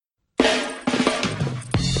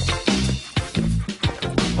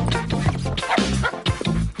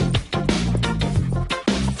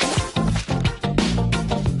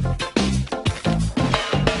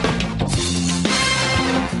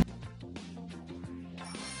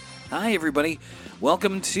Hi, everybody.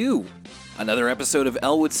 Welcome to another episode of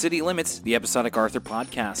Elwood City Limits, the Episodic Arthur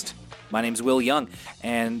podcast. My name's Will Young,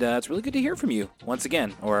 and it's really good to hear from you once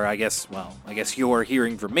again. Or I guess you're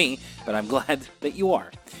hearing from me, but I'm glad that you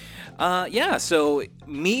are. So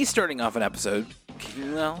me starting off an episode,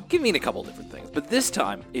 well, can mean a couple different things. But this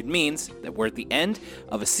time, it means that we're at the end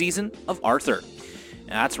of a season of Arthur.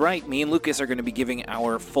 That's right, me and Lucas are going to be giving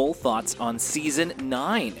our full thoughts on Season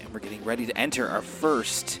 9, and we're getting ready to enter our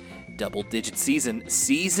first double-digit season,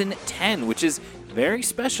 Season 10, which is very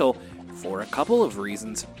special for a couple of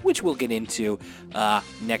reasons, which we'll get into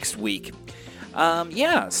next week.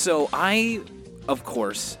 So I, of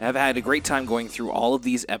course, have had a great time going through all of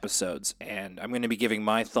these episodes, and I'm going to be giving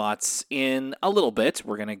my thoughts in a little bit.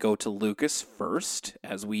 We're going to go to Lucas first,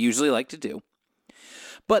 as we usually like to do.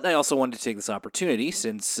 But I also wanted to take this opportunity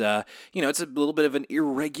since, it's a little bit of an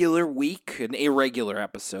irregular week, an irregular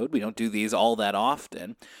episode. We don't do these all that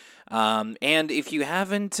often. And if you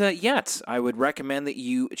haven't yet, I would recommend that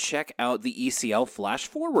you check out the ECL Flash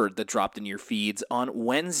Forward that dropped in your feeds on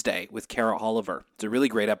Wednesday with Kara Oliver. It's a really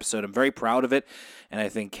great episode. I'm very proud of it, and I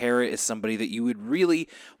think Kara is somebody that you would really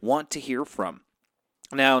want to hear from.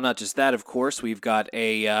 Now, not just that, of course, we've got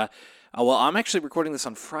I'm actually recording this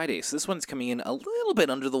on Friday, so this one's coming in a little bit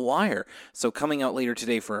under the wire. So coming out later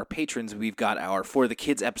today for our patrons, we've got our For the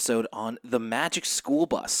Kids episode on the Magic School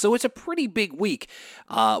Bus. So it's a pretty big week,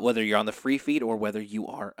 whether you're on the free feed or whether you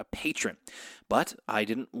are a patron. But I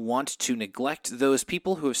didn't want to neglect those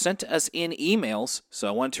people who have sent us in emails, so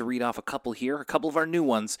I wanted to read off a couple here, a couple of our new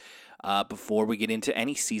ones, before we get into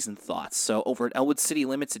any season thoughts. So over at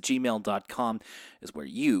elwoodcitylimits@gmail.com is where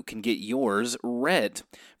you can get yours read.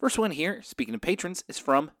 First one here, speaking of patrons, is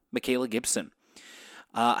from Michaela Gibson.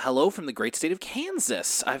 Hello from the great state of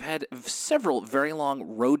Kansas. I've had several very long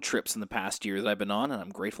road trips in the past year that I've been on, and I'm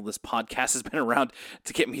grateful this podcast has been around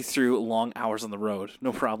to get me through long hours on the road.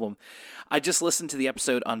 No problem. I just listened to the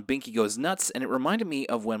episode on Binky Goes Nuts, and it reminded me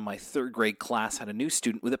of when my third grade class had a new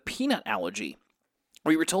student with a peanut allergy.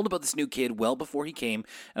 We were told about this new kid well before he came,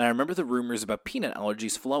 and I remember the rumors about peanut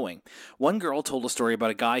allergies flowing. One girl told a story about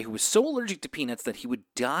a guy who was so allergic to peanuts that he would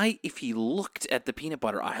die if he looked at the peanut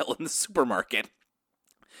butter aisle in the supermarket.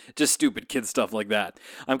 Just stupid kid stuff like that.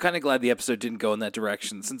 I'm kind of glad the episode didn't go in that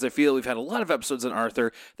direction, since I feel we've had a lot of episodes on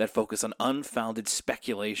Arthur that focus on unfounded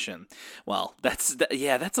speculation. Well, that's a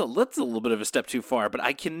little bit of a step too far, but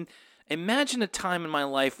I can imagine a time in my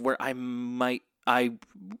life where I'd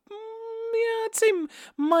say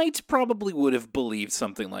probably would have believed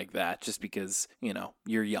something like that, just because,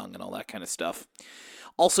 you're young and all that kind of stuff.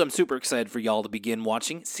 Also, I'm super excited for y'all to begin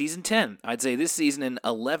watching Season 10. I'd say this season and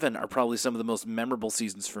 11 are probably some of the most memorable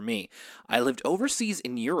seasons for me. I lived overseas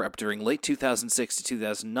in Europe during late 2006 to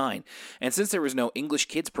 2009, and since there was no English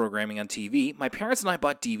kids programming on TV, my parents and I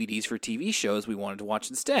bought DVDs for TV shows we wanted to watch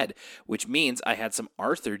instead, which means I had some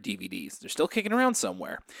Arthur DVDs. They're still kicking around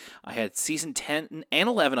somewhere. I had Season 10 and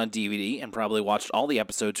 11 on DVD and probably watched all the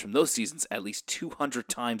episodes from those seasons at least 200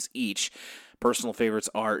 times each. Personal favorites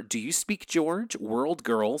are Do You Speak George, World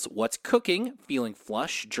Girls, What's Cooking, Feeling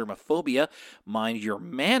Flush, Germophobia, Mind Your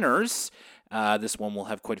Manners. This one will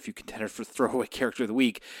have quite a few contenders for Throwaway Character of the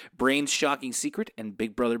Week, Brain's Shocking Secret, and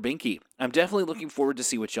Big Brother Binky. I'm definitely looking forward to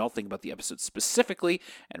see what y'all think about the episodes specifically,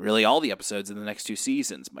 and really all the episodes in the next two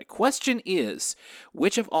seasons. My question is,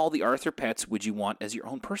 which of all the Arthur pets would you want as your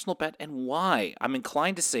own personal pet, and why? I'm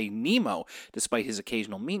inclined to say Nemo, despite his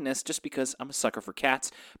occasional meanness, just because I'm a sucker for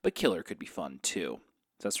cats, but Killer could be fun too.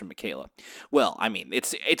 That's from Michaela. Well,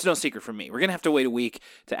 it's no secret from me. We're going to have to wait a week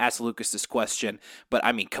to ask Lucas this question, but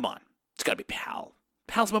come on. It's got to be Pal.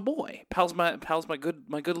 Pal's my boy. Pal's my good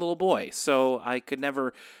little boy. So I could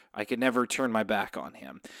never turn my back on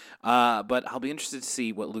him. But I'll be interested to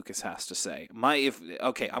see what Lucas has to say. I'm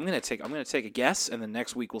gonna take a guess, and then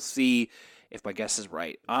next week we'll see if my guess is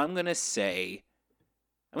right. I'm gonna say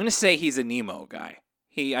he's a Nemo guy.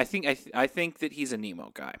 I think that he's a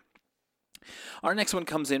Nemo guy. Our next one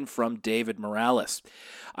comes in from David Morales.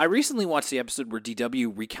 I recently watched the episode where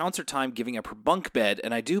DW recounts her time giving up her bunk bed,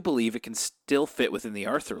 and I do believe it can still fit within the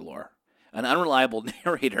Arthur lore. An unreliable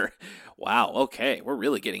narrator. Wow, okay, we're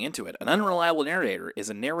really getting into it. An unreliable narrator is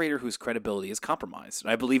a narrator whose credibility is compromised, and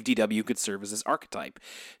I believe DW could serve as this archetype.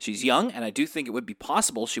 She's young, and I do think it would be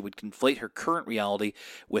possible she would conflate her current reality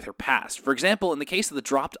with her past. For example, in the case of the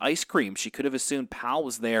dropped ice cream, she could have assumed Pal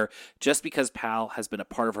was there just because Pal has been a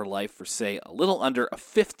part of her life for, say, a little under a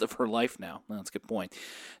fifth of her life now. Well, that's a good point.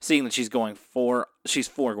 Seeing that she's 4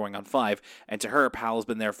 going on 5, and to her, Pal has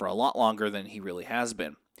been there for a lot longer than he really has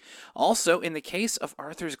been. Also, in the case of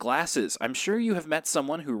Arthur's glasses, I'm sure you have met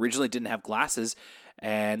someone who originally didn't have glasses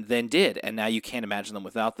and then did, and now you can't imagine them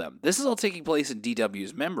without them. This is all taking place in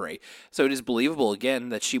DW's memory, so it is believable again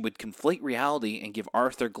that she would conflate reality and give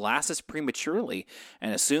Arthur glasses prematurely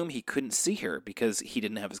and assume he couldn't see her because he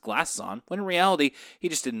didn't have his glasses on, when in reality, he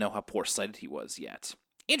just didn't know how poor-sighted he was yet.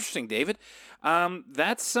 Interesting, David.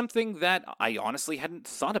 That's something that I honestly hadn't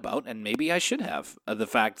thought about, and maybe I should have. The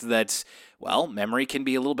fact that, well, memory can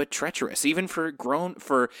be a little bit treacherous, even for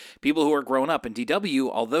people who are grown up. In DW,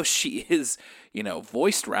 although she is,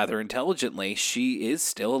 voiced rather intelligently, she is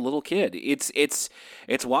still a little kid. It's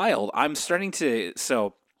wild. I'm starting to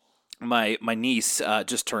My niece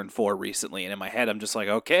just turned 4 recently, and in my head, I'm just like,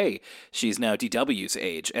 okay, she's now DW's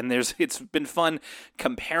age, and it's been fun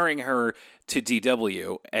comparing her to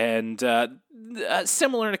DW, and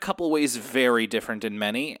similar in a couple of ways, very different in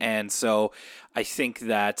many, and so I think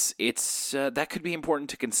that it's that could be important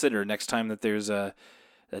to consider next time that there's a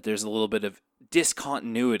little bit of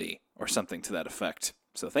discontinuity or something to that effect.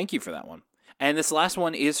 So thank you for that one. And this last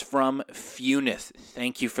one is from Funith.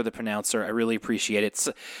 Thank you for the pronouncer. I really appreciate it.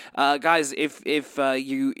 So, guys, if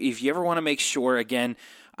you ever want to make sure, again,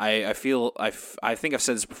 I think I've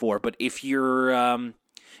said this before, but if you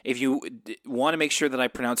want to make sure that I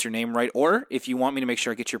pronounce your name right, or if you want me to make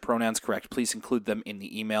sure I get your pronouns correct, please include them in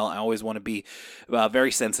the email. I always want to be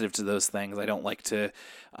very sensitive to those things. I don't like to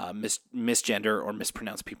misgender or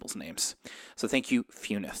mispronounce people's names. So thank you,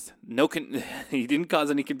 Funith. He didn't cause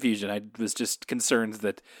any confusion. I was just concerned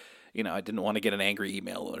that, I didn't want to get an angry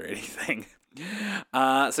email or anything.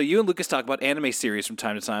 So you and Lucas talk about anime series from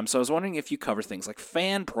time to time, so I was wondering if you cover things like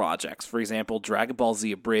fan projects, for example, Dragon Ball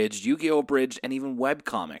Z Abridged, Yu-Gi-Oh! Abridged, and even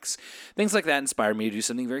webcomics. Things like that inspired me to do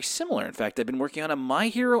something very similar. In fact, I've been working on a My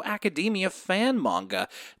Hero Academia fan manga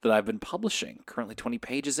that I've been publishing, currently 20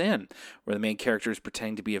 pages in, where the main character is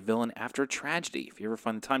pretending to be a villain after a tragedy. If you ever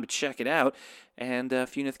find the time to check it out, and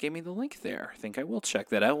Funith gave me the link there. I think I will check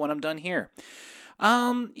that out when I'm done here.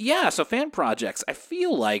 So fan projects. I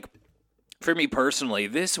feel like, for me personally,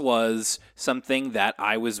 this was something that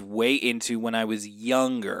I was way into when I was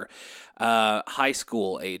younger, high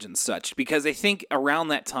school age and such, because I think around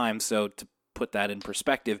that time, so to put that in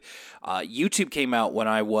perspective, YouTube came out when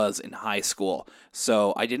I was in high school,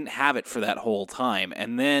 so I didn't have it for that whole time.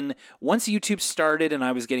 And then once YouTube started and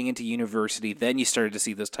I was getting into university, then you started to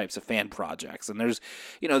see those types of fan projects. And there's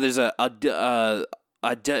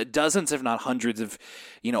dozens, if not hundreds, of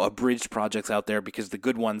abridged projects out there because the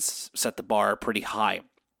good ones set the bar pretty high.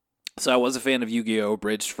 So I was a fan of Yu-Gi-Oh!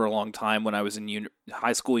 Abridged for a long time when I was in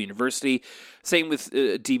high school, university. Same with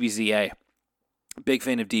DBZA. Big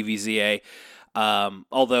fan of DBZA.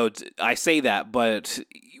 Although I say that, but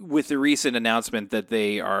with the recent announcement that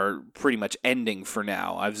they are pretty much ending for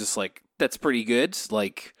now, I was just like, that's pretty good.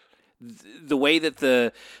 Like, the way that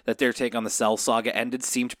their take on the Cell Saga ended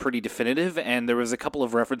seemed pretty definitive, and there was a couple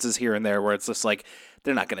of references here and there where it's just like,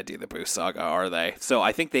 they're not going to do the Boo Saga, are they? So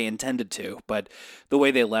I think they intended to, but the way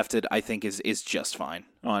they left it, I think, is just fine,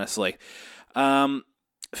 honestly.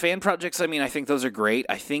 Fan projects, I think those are great.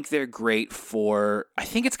 I think they're great I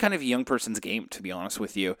think it's kind of a young person's game, to be honest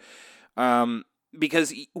with you.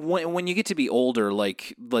 Because when you get to be older,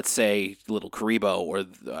 like, let's say, Little Karibo or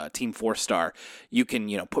Team 4-Star, you can,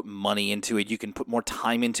 put money into it, you can put more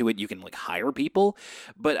time into it, you can, hire people.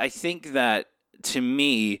 But I think that, to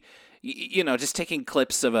me, just taking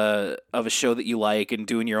clips of a show that you like and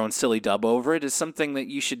doing your own silly dub over it is something that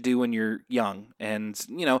you should do when you're young. And,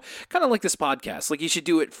 kind of like this podcast, like, you should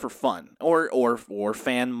do it for fun or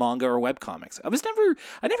fan manga or webcomics. I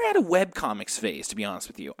never had a webcomics phase, to be honest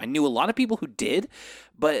with you. I knew a lot of people who did,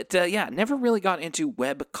 but never really got into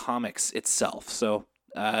webcomics itself. So,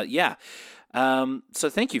 so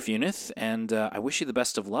thank you, Funith, and I wish you the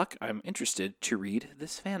best of luck. I'm interested to read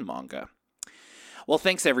this fan manga. Well,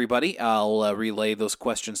 thanks, everybody. I'll relay those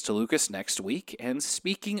questions to Lucas next week. And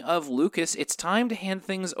speaking of Lucas, it's time to hand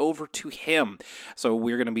things over to him. So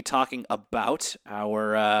we're going to be talking about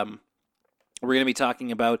our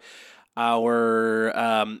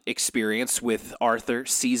experience with Arthur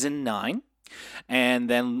Season 9. And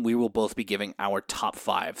then we will both be giving our top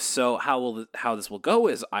 5. So how this will go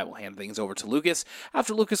is I will hand things over to Lucas.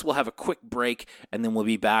 After Lucas, we'll have a quick break, and then we'll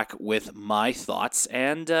be back with my thoughts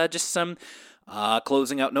and just some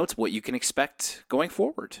closing out notes, what you can expect going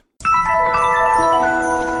forward.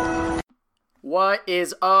 What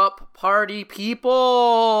is up, party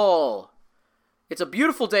people? It's a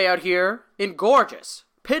beautiful day out here in gorgeous,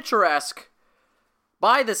 picturesque,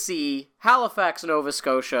 by the sea, Halifax, Nova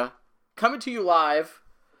Scotia, coming to you live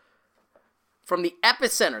from the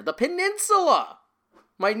epicenter, the peninsula,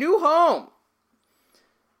 my new home,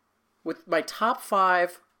 with my top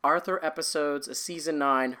 5 Arthur episodes of Season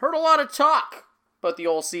 9. Heard a lot of talk about the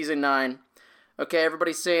old season 9. Okay,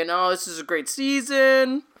 everybody's saying, oh, this is a great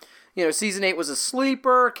season. You know, season 8 was a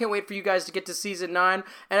sleeper. Can't wait for you guys to get to season 9.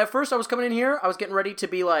 And at first I was coming in here, I was getting ready to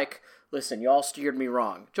be like, listen, y'all steered me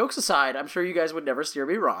wrong. Jokes aside, I'm sure you guys would never steer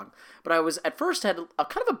me wrong. But I was, at first, had a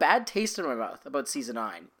kind of a bad taste in my mouth about season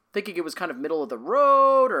 9. Thinking it was kind of middle of the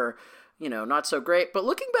road or, you know, not so great. But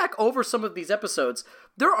looking back over some of these episodes,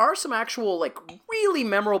 there are some actual, like, really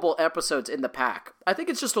memorable episodes in the pack. I think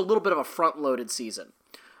it's just a little bit of a front-loaded season.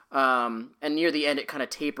 And near the end, it kind of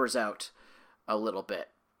tapers out a little bit.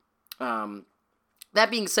 That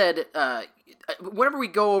being said, whenever we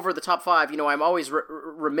go over the top 5, you know, I'm always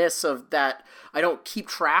remiss of that. I don't keep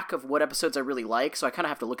track of what episodes I really like, so I kind of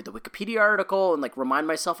have to look at the Wikipedia article and, like, remind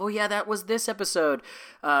myself, oh, yeah, that was this episode.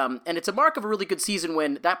 And it's a mark of a really good season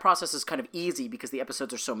when that process is kind of easy because the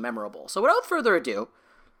episodes are so memorable. So without further ado,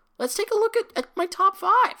 let's take a look at my top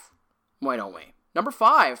 5. Why don't we? Number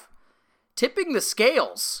 5, Tipping the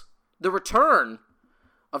Scales, the return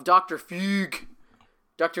of Dr. Fugue.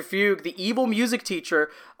 Dr. Fugue, the evil music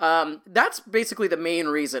teacher. That's basically the main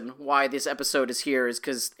reason why this episode is here, is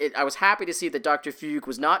because I was happy to see that Dr. Fugue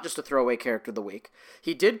was not just a throwaway character of the week.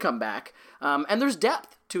 He did come back, and there's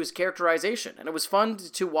depth to his characterization, and it was fun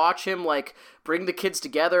to watch him, like, bring the kids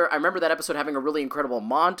together. I remember that episode having a really incredible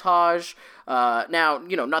montage. Now,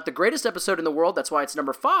 you know, not the greatest episode in the world, that's why it's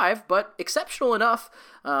number 5, but exceptional enough.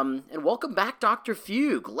 And welcome back, Dr.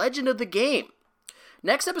 Fugue, legend of the game.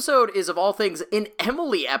 Next episode is, of all things, an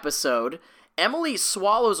Emily episode. Emily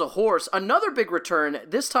swallows a horse. Another big return,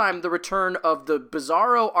 this time the return of the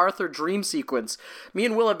Bizarro Arthur dream sequence. Me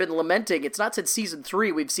and Will have been lamenting, it's not since season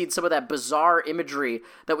 3 we've seen some of that bizarre imagery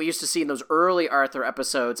that we used to see in those early Arthur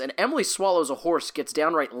episodes, and Emily swallows a horse gets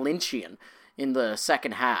downright Lynchian in the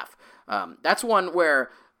second half. That's one where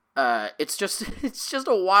it's just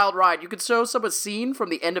a wild ride. You could show someone a scene from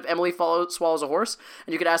the end of Emily Swallows a Horse,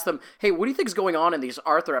 and you could ask them, hey, what do you think is going on in these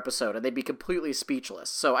Arthur episode? And they'd be completely speechless.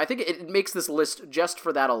 So I think it makes this list just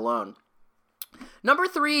for that alone. Number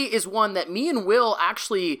 3 is one that me and Will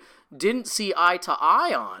actually didn't see eye to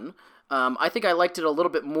eye on. I think I liked it a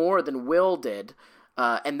little bit more than Will did.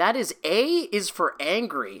 And that is A is for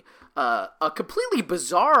Angry. A completely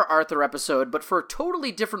bizarre Arthur episode, but for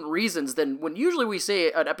totally different reasons than when usually we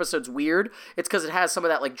say an episode's weird. It's because it has some of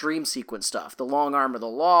that, like, dream sequence stuff. The long arm of the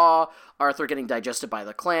law, Arthur getting digested by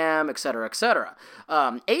the clam, etc., etc.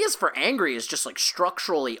 A is for Angry is just, like,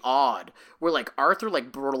 structurally odd, where, like, Arthur,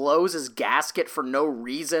 like, blows his gasket for no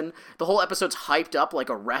reason. The whole episode's hyped up like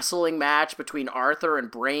a wrestling match between Arthur and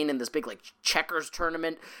Brain in this big, like, checkers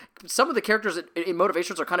tournament. Some of the characters in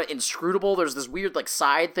Motivations are kind of inscrutable. There's this weird, like,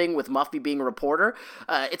 side thing with Muffy being a reporter.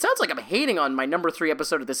 It sounds like I'm hating on my number 3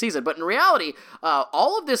 episode of the season, but in reality,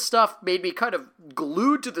 all of this stuff made me kind of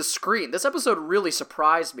glued to the screen. This episode really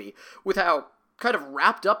surprised me with how kind of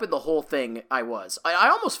wrapped up in the whole thing I was. I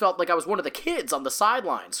almost felt like I was one of the kids on the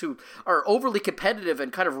sidelines who are overly competitive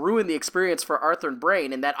and kind of ruin the experience for Arthur and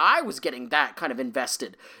Brain, and that I was getting that kind of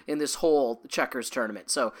invested in this whole checkers tournament.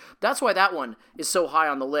 So that's why that one is so high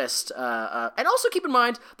on the list. And also keep in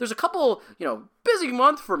mind, there's a couple, you know, busy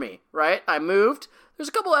month for me, right? I moved. There's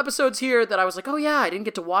a couple episodes here that I was like, oh yeah, I didn't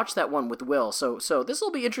get to watch that one with Will, so this will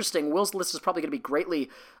be interesting. Will's list is probably going to be greatly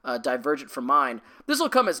divergent from mine. This will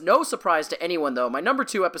come as no surprise to anyone, though. My number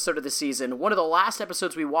 2 episode of the season, one of the last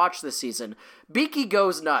episodes we watched this season, Binky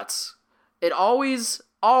Goes Nuts. It always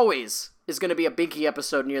is going to be a Binky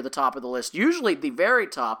episode near the top of the list, usually the very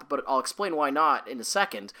top, but I'll explain why not in a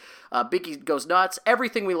second. Binky Goes Nuts,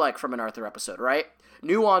 everything we like from an Arthur episode, right?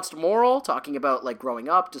 Nuanced moral, talking about, like, growing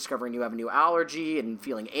up, discovering you have a new allergy and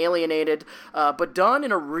feeling alienated, but done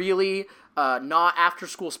in a really not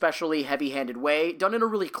after-school specially heavy-handed way, done in a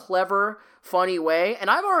really clever, funny way, and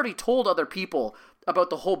I've already told other people about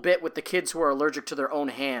the whole bit with the kids who are allergic to their own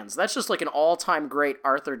hands. That's just, like, an all-time great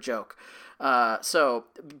Arthur joke. So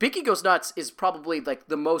Binky Goes Nuts is probably, like,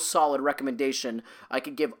 the most solid recommendation I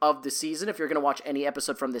could give of the season if you're going to watch any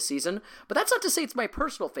episode from this season. But that's not to say it's my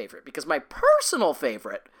personal favorite, because my personal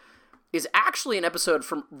favorite is actually an episode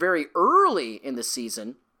from very early in the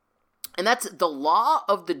season, and that's The Law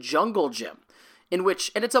of the Jungle Gym, in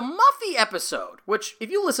which, and it's a Muffy episode, which if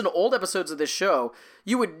you listen to old episodes of this show,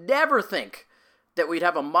 you would never think that we'd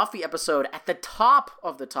have a Muffy episode at the top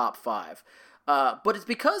of the top 5. But it's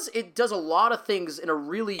because it does a lot of things in a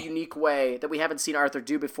really unique way that we haven't seen Arthur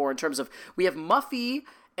do before, in terms of, we have Muffy,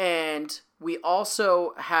 and we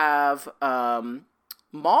also have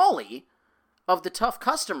Molly of the Tough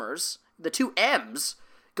Customers, the 2 M's,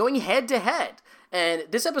 going head to head. And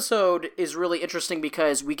this episode is really interesting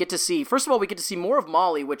because we get to see, first of all, we get to see more of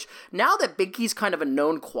Molly, which now that Binky's kind of a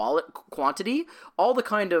known quantity, all the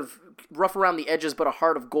kind of rough around the edges but a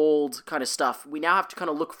heart of gold kind of stuff, we now have to kind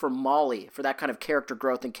of look for Molly for that kind of character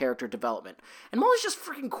growth and character development. And Molly's just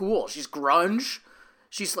freaking cool. She's grunge.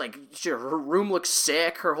 She's like, her room looks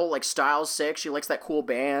sick. Her whole like style's sick. She likes that cool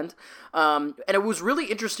band. And it was really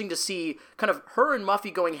interesting to see kind of her and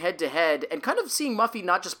Muffy going head to head and kind of seeing Muffy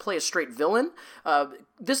not just play a straight villain.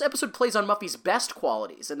 This episode plays on Muffy's best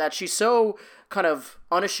qualities and that she's so kind of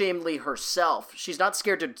unashamedly herself. She's not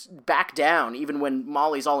scared to back down even when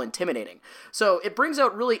Molly's all intimidating. So it brings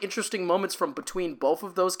out really interesting moments from between both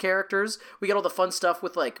of those characters. We get all the fun stuff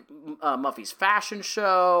with like Muffy's fashion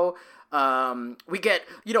show. We get,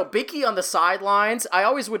 Binky on the sidelines. I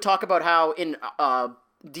always would talk about how in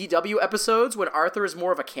DW episodes, when Arthur is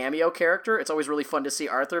more of a cameo character, it's always really fun to see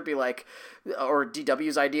Arthur be like, or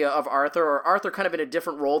DW's idea of Arthur, or Arthur kind of in a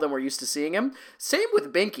different role than we're used to seeing him. Same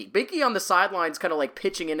with Binky. Binky on the sidelines kind of like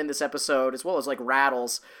pitching in this episode, as well as like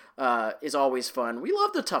Rattles, is always fun. We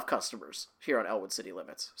love the tough customers here on Elwood City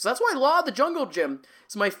Limits. So that's why Law of the Jungle Gym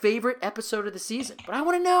is my favorite episode of the season. But I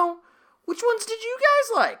want to know, which ones did you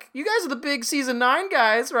guys like? You guys are the big season 9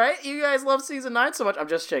 guys, right? You guys love season 9 so much. I'm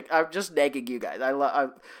just nagging you guys.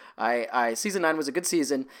 Season 9 was a good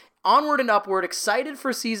season. Onward and upward. Excited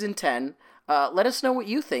for season 10. Let us know what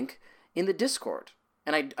you think in the Discord.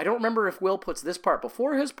 And I don't remember if Will puts this part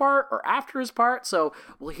before his part or after his part. So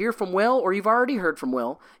we'll hear from Will, or you've already heard from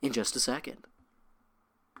Will, in just a second.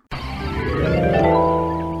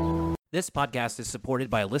 This podcast is supported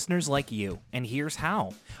by listeners like you, and here's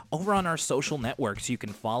how. Over on our social networks, you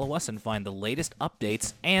can follow us and find the latest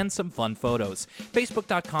updates and some fun photos.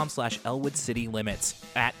 Facebook.com/Elwood City Limits,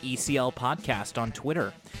 at ECL Podcast on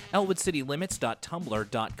Twitter,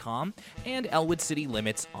 ElwoodCityLimits.tumblr.com, and Elwood City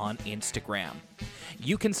Limits on Instagram.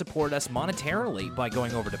 You can support us monetarily by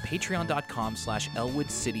going over to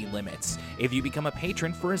patreon.com/Elwood City Limits. If you become a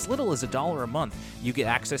patron for as little as $1 a month, you get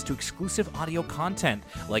access to exclusive audio content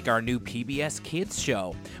like our new PBS Kids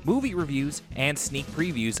show, movie reviews, and sneak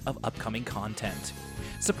previews of upcoming content.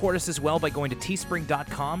 Support us as well by going to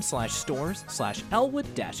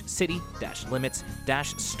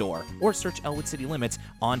teespring.com/stores/Elwood-City-Limits-store or search Elwood City Limits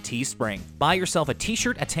on Teespring. Buy yourself a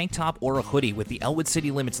t-shirt, a tank top, or a hoodie with the Elwood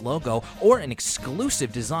City Limits logo or an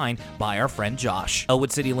exclusive design by our friend Josh.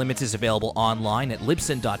 Elwood City Limits is available online at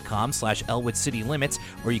libsyn.com/Elwood City Limits,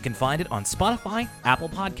 or you can find it on Spotify, Apple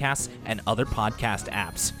Podcasts, and other podcast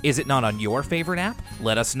apps. Is it not on your favorite app?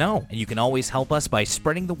 Let us know, and you can always help us by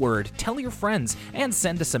spreading the word, tell your friends, and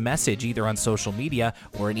send us a message either on social media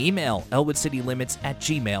or an email,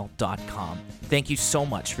 elwoodcitylimits@gmail.com. Thank you so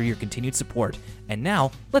much for your continued support. And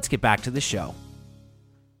now, let's get back to the show.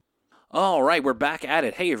 All right, we're back at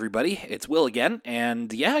it. Hey, everybody, it's Will again.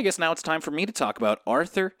 And yeah, I guess now it's time for me to talk about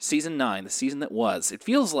Arthur Season 9, the season that was. It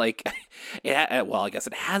feels like, I guess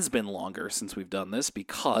it has been longer since we've done this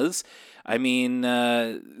because,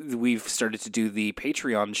 we've started to do the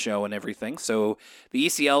Patreon show and everything. So the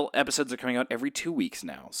ECL episodes are coming out every 2 weeks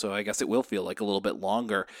now. So I guess it will feel like a little bit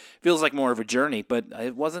longer. Feels like more of a journey, but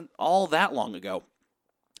it wasn't all that long ago.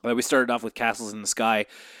 We started off with Castles in the Sky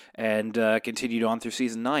and continued on through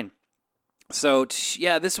Season 9. So,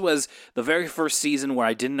 yeah, this was the very first season where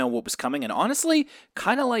I didn't know what was coming, and honestly,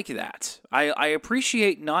 kind of like that. I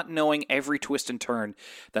appreciate not knowing every twist and turn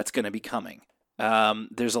that's going to be coming.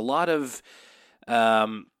 There's a lot of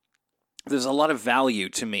value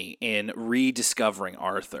to me in rediscovering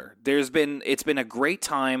Arthur. It's been a great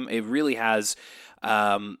time. It really has.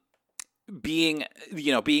 Being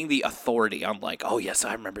the authority on like, oh yes,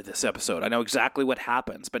 I remember this episode. I know exactly what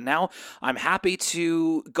happens. But now I'm happy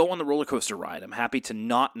to go on the roller coaster ride. I'm happy to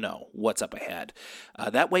not know what's up ahead.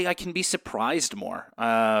 That way I can be surprised more.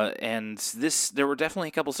 And there were definitely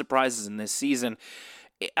a couple surprises in this season.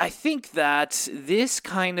 I think that this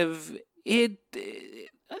kind of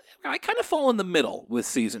I kind of fall in the middle with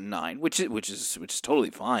season 9, which is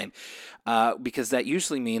totally fine, because that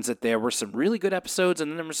usually means that there were some really good episodes,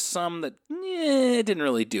 and then there were some that didn't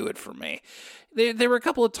really do it for me. There were a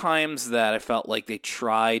couple of times that I felt like they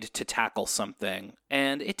tried to tackle something,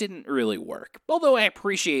 and it didn't really work. Although I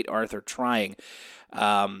appreciate Arthur trying.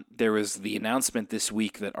 There was the announcement this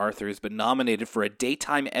week that Arthur has been nominated for a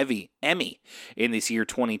Daytime Emmy in this year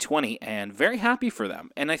 2020, and very happy for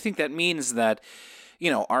them. And I think that means that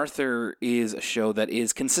Arthur is a show that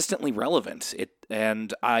is consistently relevant.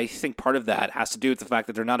 And I think part of that has to do with the fact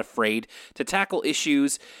that they're not afraid to tackle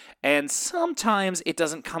issues, and sometimes it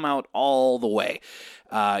doesn't come out all the way.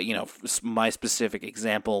 My specific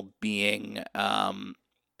example being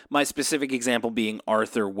My specific example being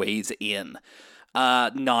Arthur Weighs In.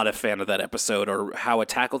 Not a fan of that episode or how it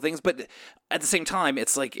tackled things, but at the same time,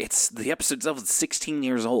 it's the episode itself is 16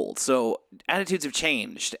 years old, so attitudes have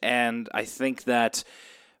changed, and I think that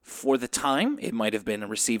for the time, it might have been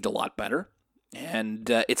received a lot better, and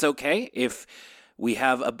it's okay if we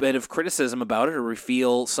have a bit of criticism about it or we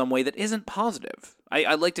feel some way that isn't positive.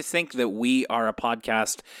 I like to think that we are a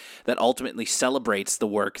podcast that ultimately celebrates the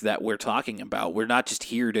work that we're talking about. We're not just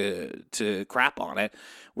here to crap on it.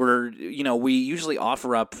 We usually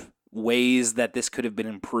offer up ways that this could have been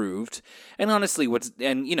improved. And honestly, what's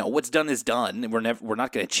done is done. We're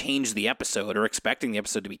not going to change the episode or expecting the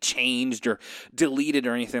episode to be changed or deleted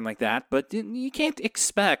or anything like that. But you can't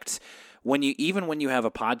expect when you have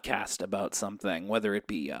a podcast about something, whether it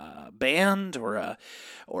be a band or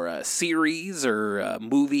a series or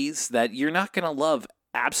movies, that you're not going to love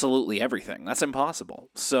absolutely everything. That's impossible.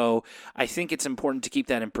 So I think it's important to keep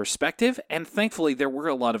that in perspective, and thankfully there were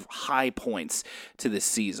a lot of high points to this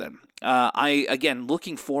season. Again,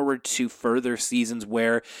 looking forward to further seasons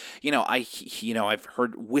where, I've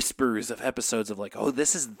heard whispers of episodes of like, oh,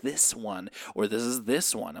 this is this one, or this is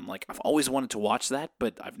this one. I'm like, I've always wanted to watch that,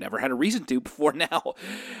 but I've never had a reason to before now.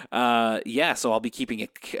 So I'll be keeping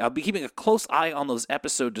a close eye on those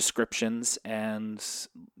episode descriptions, and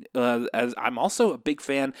as I'm also a big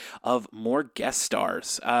fan of more guest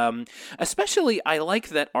stars. Especially, I like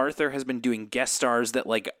that Arthur has been doing guest stars that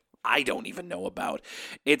I don't even know about.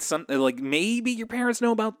 It's something like maybe your parents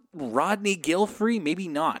know about Rodney Gilfrey, maybe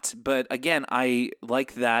not. But again, I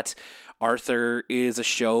like that Arthur is a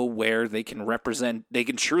show where they can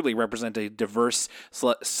truly represent a diverse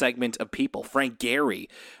segment of people. Frank Gehry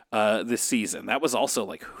this season, that was also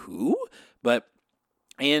like, who? But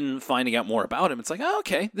in finding out more about him, it's like, oh,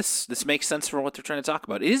 okay, this makes sense for what they're trying to talk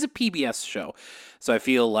about. It is a PBS show, so I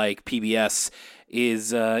feel like PBS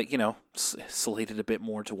is, slated a bit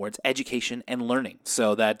more towards education and learning.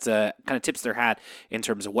 So that kind of tips their hat in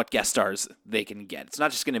terms of what guest stars they can get. It's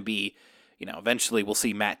not just going to be, eventually we'll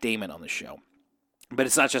see Matt Damon on the show. But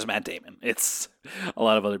it's not just Matt Damon. It's a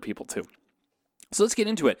lot of other people too. So let's get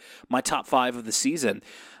into it. My top 5 of the season.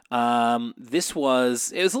 It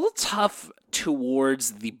was a little tough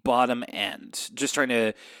towards the bottom end, just trying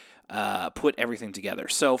to put everything together.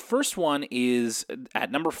 So first one is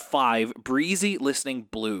at number 5, Breezy Listening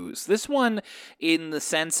Blues. This one, in the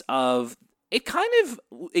sense of, it kind of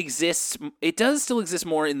exists, it does still exist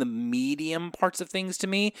more in the medium parts of things to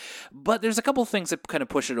me, but there's a couple of things that kind of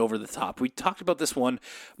push it over the top. We talked about this one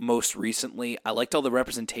most recently. I liked all the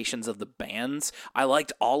representations of the bands. I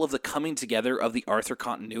liked all of the coming together of the Arthur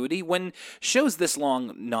continuity. When shows this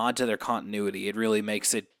long nod to their continuity, it really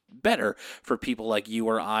makes it better for people like you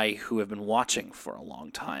or I who have been watching for a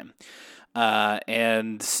long time.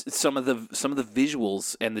 And some of the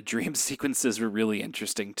visuals and the dream sequences were really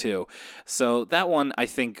interesting too. So that one, I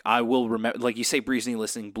think I will remember. Like you say, Breezy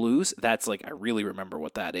Listening Blues. That's like, I really remember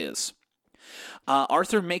what that is.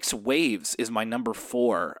 Arthur Makes Waves is my number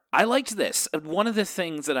 4. I liked this. One of the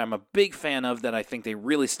things that I'm a big fan of that I think they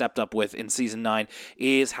really stepped up with in season 9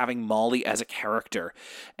 is having Molly as a character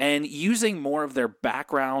and using more of their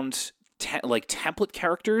background template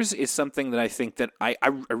characters is something that I think that I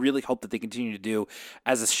really hope that they continue to do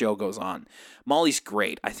as the show goes on. Molly's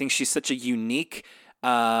great. I think she's such a unique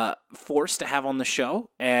force to have on the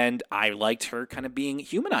show, and I liked her kind of being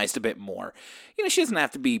humanized a bit more. She doesn't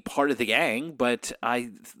have to be part of the gang, but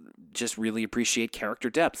I just really appreciate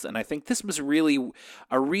character depth, and I think this was what's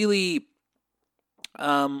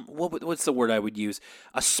the word I would use?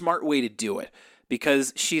 A smart way to do it,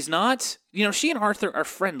 because she's not, she and Arthur are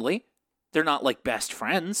friendly. They're not like best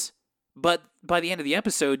friends, but by the end of the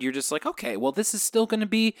episode, you're just like, okay, well, this is still going to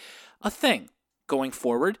be a thing going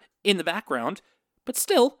forward in the background, but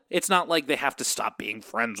still, it's not like they have to stop being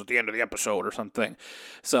friends at the end of the episode or something.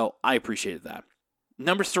 So I appreciated that.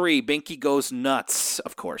 Number 3, Binky Goes Nuts.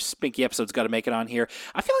 Of course, Binky episodes got to make it on here.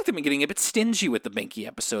 I feel like they've been getting a bit stingy with the Binky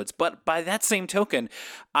episodes, but by that same token,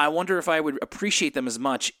 I wonder if I would appreciate them as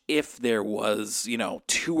much if there was,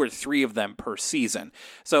 2 or 3 of them per season.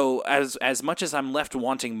 So as much as I'm left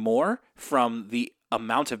wanting more from the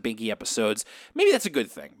amount of Binky episodes, maybe that's a good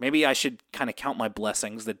thing. Maybe I should kind of count my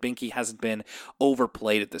blessings that Binky hasn't been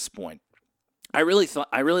overplayed at this point. I really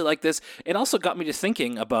like this. It also got me to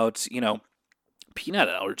thinking about, peanut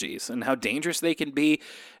allergies and how dangerous they can be,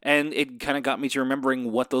 and it kind of got me to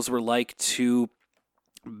remembering what those were like to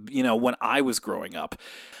when I was growing up.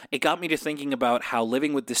 It got me to thinking about how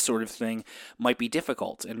living with this sort of thing might be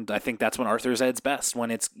difficult. And I think that's when Arthur's at its best,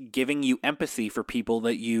 when it's giving you empathy for people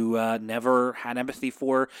that you never had empathy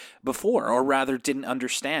for before, or rather didn't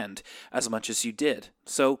understand as much as you did.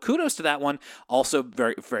 So kudos to that one. Also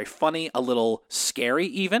very, very funny, a little scary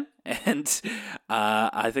even. And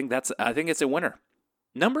I think it's a winner.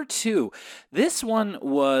 Number 2, this one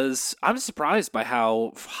I'm surprised by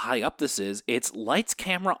how high up this is. It's Lights,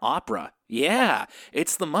 Camera, Opera. Yeah,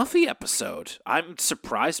 it's the Muffy episode. I'm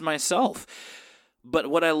surprised myself. But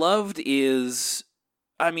what I loved is,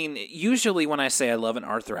 usually when I say I love an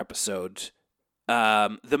Arthur episode,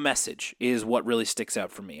 the message is what really sticks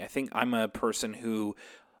out for me. I think I'm a person who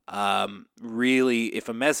really, if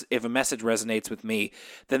a message resonates with me,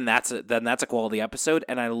 then that's a quality episode.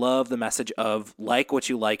 And I love the message of like what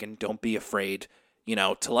you like and don't be afraid,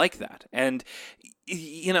 to like that. And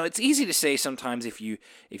it's easy to say sometimes if you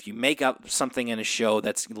make up something in a show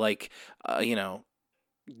that's like, it'd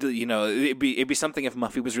be something if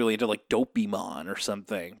Muffy was really into like Dopamon or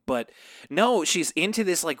something. But no, she's into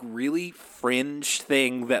this like really fringe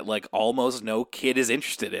thing that like almost no kid is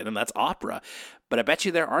interested in, and that's opera. But I bet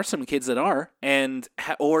you there are some kids that are,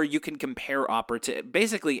 or you can compare opera to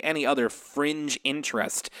basically any other fringe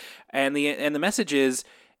interest. And the message is,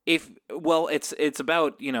 it's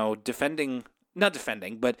about, not defending,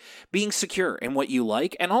 but being secure in what you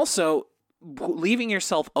like, and also leaving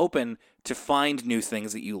yourself open to find new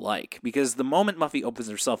things that you like. Because the moment Muffy opens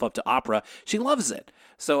herself up to opera, she loves it.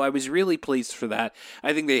 So I was really pleased for that.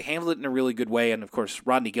 I think they handled it in a really good way, and of course,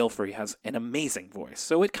 Rodney Gilfrey has an amazing voice.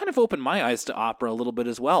 So it kind of opened my eyes to opera a little bit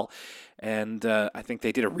as well. And I think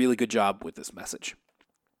they did a really good job with this message.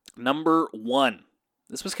 Number 1.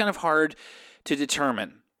 This was kind of hard to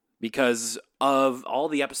determine because of all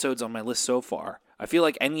the episodes on my list so far. I feel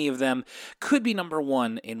like any of them could be number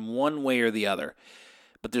 1 in one way or the other.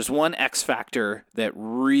 But there's one X factor that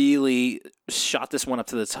really shot this one up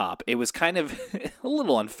to the top. It was kind of a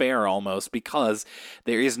little unfair almost, because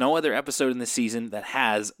there is no other episode in the season that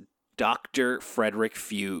has Dr. Frederick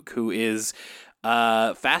Fugue, who is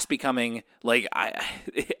fast becoming, like,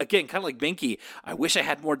 again, kind of like Binky. I wish I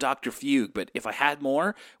had more Dr. Fugue, but if I had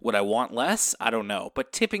more, would I want less? I don't know.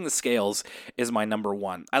 But tipping the scales is my number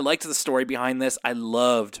 1. I liked the story behind this. I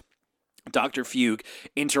loved Dr. Fugue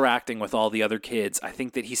interacting with all the other kids. I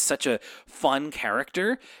think that he's such a fun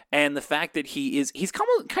character, and the fact that he's kind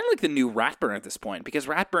of like the new Ratburn at this point, because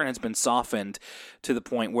Ratburn has been softened to the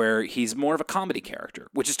point where he's more of a comedy character,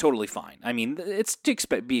 which is totally fine. I mean, it's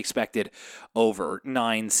to be expected over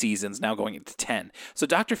 9 seasons, now going into 10. So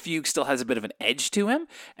Dr. Fugue still has a bit of an edge to him,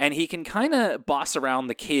 and he can kind of boss around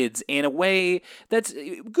the kids in a way that's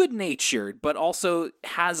good-natured, but also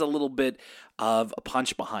has a little bit of a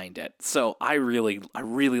punch behind it. So I really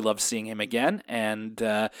loved seeing him again, and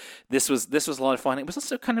this was a lot of fun. It was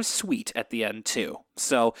also kind of sweet at the end too.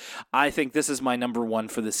 So I think this is my number 1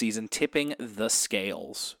 for the season, tipping the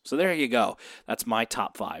scales. So there you go. That's my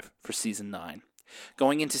top 5 for season 9.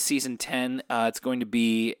 Going into season 10, it's going to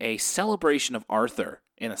be a celebration of Arthur,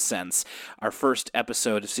 in a sense. Our first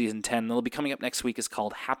episode of season 10 that'll be coming up next week is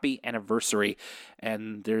called Happy Anniversary,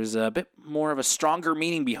 and there's a bit more of a stronger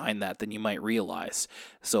meaning behind that than you might realize,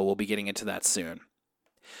 so we'll be getting into that soon.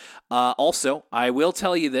 Also, I will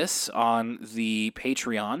tell you this on the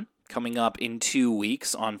Patreon. Coming up in 2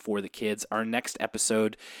 weeks on For the Kids, our next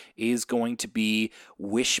episode is going to be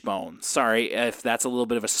Wishbone. Sorry if that's a little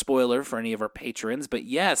bit of a spoiler for any of our patrons, but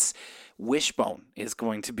yes, Wishbone is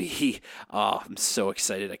going to be, I'm so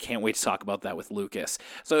excited. I can't wait to talk about that with Lucas.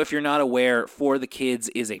 So if you're not aware, For the Kids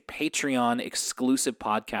is a Patreon exclusive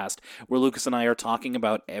podcast where Lucas and I are talking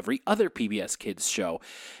about every other PBS Kids show.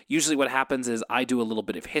 Usually what happens is I do a little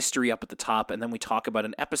bit of history up at the top, and then we talk about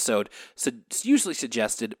an episode usually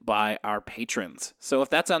suggested by our patrons. So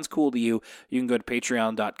if that sounds cool to you, you can go to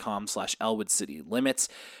patreon.com/ElwoodCityLimits,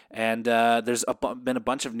 and there's been a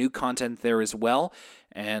bunch of new content there as well.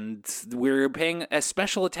 And we're paying a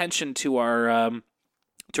special attention to our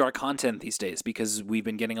content these days, because we've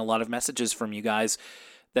been getting a lot of messages from you guys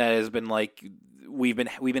that has been like, we've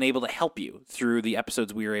been able to help you through the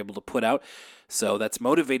episodes we were able to put out. So that's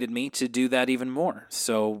motivated me to do that even more.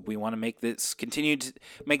 So we want to continue to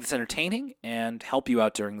make this entertaining and help you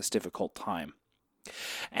out during this difficult time.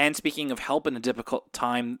 And speaking of help in a difficult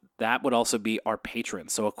time, that would also be our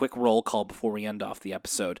patrons. So a quick roll call before we end off the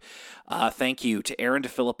episode. Thank you to Aaron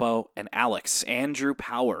DeFilippo and Alex, Andrew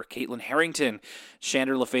Power, Caitlin Harrington,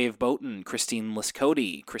 Shander Lefebvre Boaton, Christine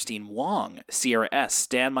Liscotti, Christine Wong, Sierra S.,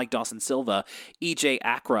 Dan Mike Dawson Silva, EJ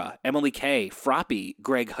Acra, Emily K., Froppy,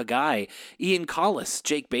 Greg Hagai, Ian Collis,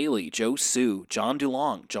 Jake Bailey, Joe Sue, John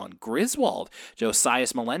Dulong, John Griswold,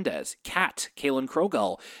 Josias Melendez, Kat, Kaylin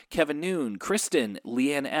Krogal, Kevin Noon, Kristen,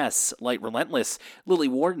 Leanne S., Light Relentless, Lily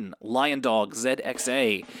Warden, Lion Dog,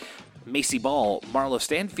 ZXA, Macy Ball, Marlo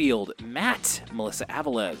Stanfield, Matt, Melissa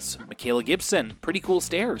Avalez, Michaela Gibson, Pretty Cool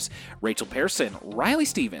Stairs, Rachel Pearson, Riley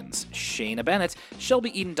Stevens, Shayna Bennett,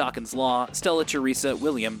 Shelby Eden Dawkins Law, Stella Teresa,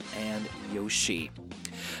 William, and Yoshi.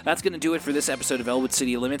 That's going to do it for this episode of Elwood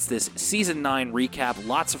City Limits, this Season 9 recap.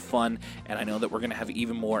 Lots of fun, and I know that we're going to have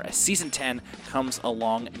even more as Season 10 comes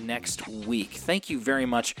along next week. Thank you very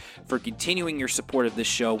much for continuing your support of this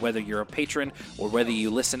show, whether you're a patron or whether you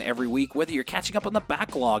listen every week, whether you're catching up on the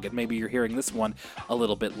backlog and maybe you're hearing this one a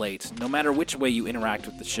little bit late. No matter which way you interact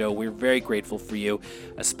with the show, we're very grateful for you,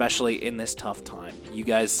 especially in this tough time. You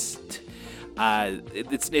guys...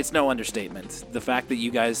 it's no understatement. The fact that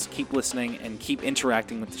you guys keep listening and keep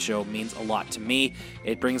interacting with the show means a lot to me.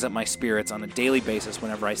 It brings up my spirits on a daily basis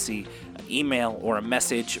whenever I see an email or a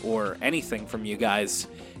message or anything from you guys.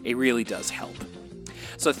 It really does help.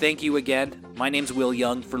 So thank you again. My name's Will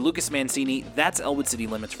Young. For Lucas Mancini, that's Elwood City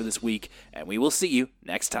Limits for this week, and we will see you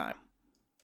next time.